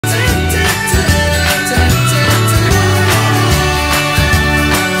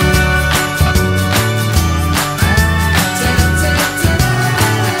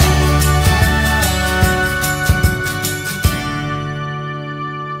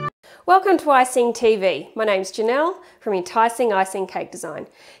Welcome to Icing TV. My name's Janelle from Enticing Icing Cake Design.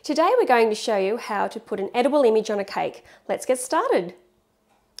 Today we're going to show you how to put an edible image on a cake. Let's get started.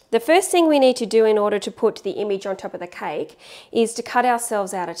 The first thing we need to do in order to put the image on top of the cake is to cut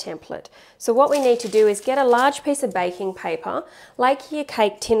ourselves out a template. So what we need to do is get a large piece of baking paper, lay your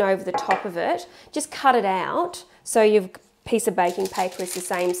cake tin over the top of it, just cut it out so your piece of baking paper is the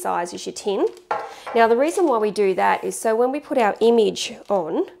same size as your tin. Now the reason why we do that is so when we put our image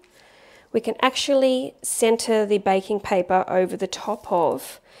on, we can actually center the baking paper over the top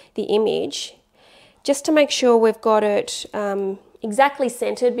of the image just to make sure we've got it exactly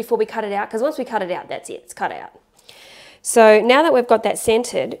centered before we cut it out, because once we cut it out, that's it, it's cut out. So now that we've got that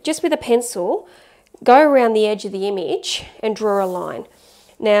centered, just with a pencil, go around the edge of the image and draw a line.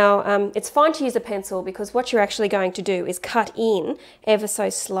 Now, it's fine to use a pencil because what you're actually going to do is cut in ever so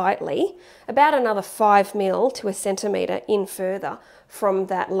slightly, about another 5 mil to a centimetre in further from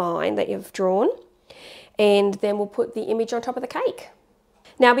that line that you've drawn, and then we'll put the image on top of the cake.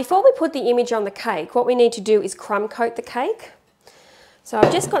 Now, before we put the image on the cake, what we need to do is crumb coat the cake. So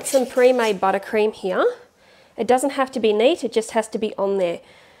I've just got some pre-made buttercream here. It doesn't have to be neat, it just has to be on there.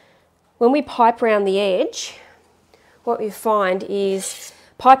 When we pipe around the edge, what we find is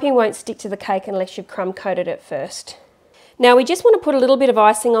piping won't stick to the cake unless you've crumb coated it first. Now we just want to put a little bit of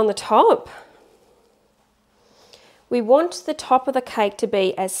icing on the top. We want the top of the cake to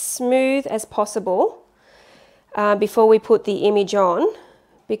be as smooth as possible before we put the image on,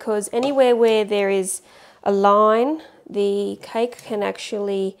 because anywhere where there is a line, the cake can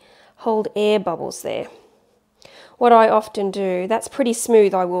actually hold air bubbles there. What I often do, that's pretty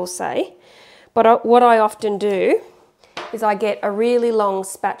smooth I will say, but what I often do is I get a really long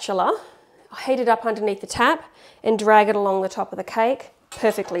spatula, I heat it up underneath the tap and drag it along the top of the cake,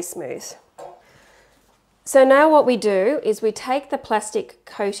 perfectly smooth. So now what we do is we take the plastic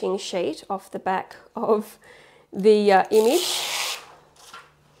coating sheet off the back of the image.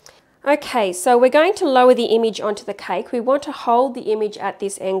 Okay, so we're going to lower the image onto the cake. We want to hold the image at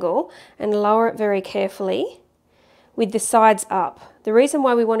this angle and lower it very carefully with the sides up. The reason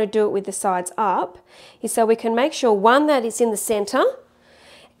why we want to do it with the sides up is so we can make sure, one, that it's in the center,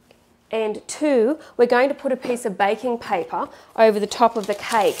 and two, we're going to put a piece of baking paper over the top of the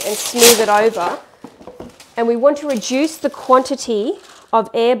cake and smooth it over. And we want to reduce the quantity of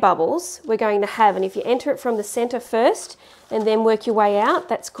air bubbles we're going to have. And if you enter it from the center first and then work your way out,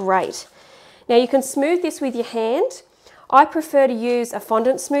 that's great. Now you can smooth this with your hand. I prefer to use a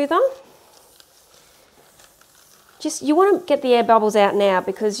fondant smoother. You want to get the air bubbles out now,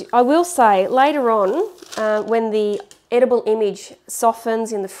 because I will say later on when the edible image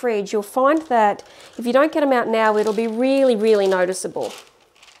softens in the fridge, you'll find that if you don't get them out now, it'll be really, really noticeable.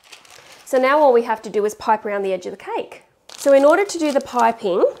 So now all we have to do is pipe around the edge of the cake. So in order to do the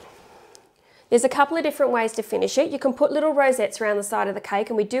piping, there's a couple of different ways to finish it. You can put little rosettes around the side of the cake,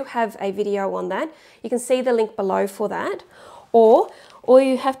 and we do have a video on that. You can see the link below for that. Or all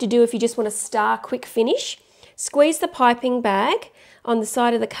you have to do if you just want a star quick finish, squeeze the piping bag on the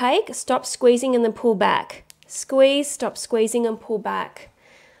side of the cake, stop squeezing and then pull back. Squeeze, stop squeezing and pull back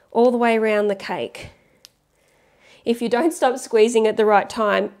all the way around the cake. If you don't stop squeezing at the right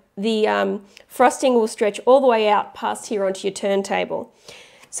time, the frosting will stretch all the way out past here onto your turntable.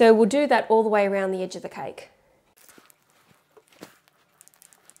 So we'll do that all the way around the edge of the cake.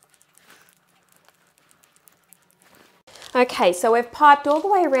 Okay, so we've piped all the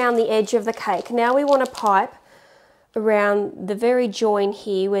way around the edge of the cake. Now we want to pipe around the very join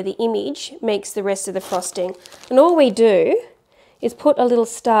here where the image meets the rest of the frosting. And all we do is put a little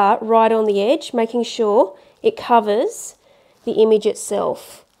star right on the edge, making sure it covers the image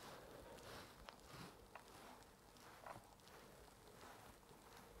itself.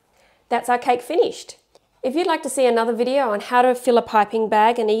 That's our cake finished. If you'd like to see another video on how to fill a piping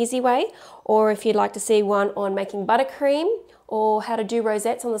bag an easy way, or if you'd like to see one on making buttercream or how to do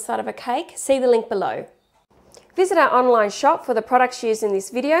rosettes on the side of a cake, see the link below. Visit our online shop for the products used in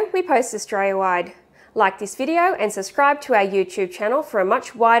this video. We post Australia-wide. Like this video and subscribe to our YouTube channel for a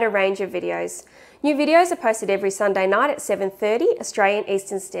much wider range of videos. New videos are posted every Sunday night at 7:30 Australian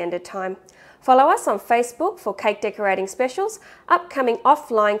Eastern Standard Time. Follow us on Facebook for cake decorating specials, upcoming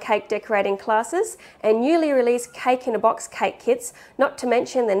offline cake decorating classes, and newly released Cake in a Box cake kits, not to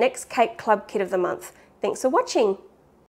mention the next Cake Club Kit of the Month. Thanks for watching.